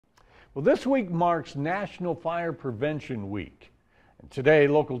Well, this week marks National Fire Prevention Week. And today,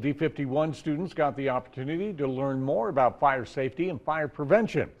 local D51 students got the opportunity to learn more about fire safety and fire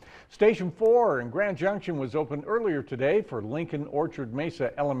prevention. Station 4 in Grand Junction was opened earlier today for Lincoln Orchard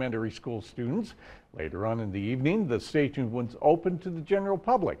Mesa Elementary School students. Later on in the evening, the station was open to the general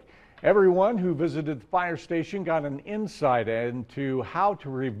public. Everyone who visited the fire station got an insight into how to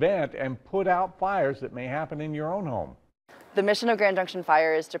prevent and put out fires that may happen in your own home. The mission of Grand Junction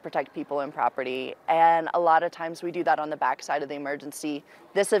Fire is to protect people and property, and a lot of times we do that on the backside of the emergency.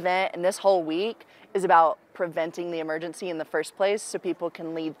 This event and this whole week is about preventing the emergency in the first place so people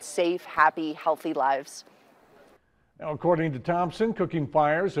can lead safe, happy, healthy lives. Now, according to Thompson, cooking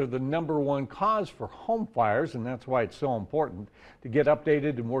fires are the #1 cause for home fires, and that's why it's so important to get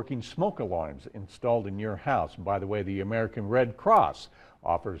updated and working smoke alarms installed in your house. And by the way, the American Red Cross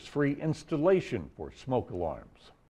offers free installation for smoke alarms.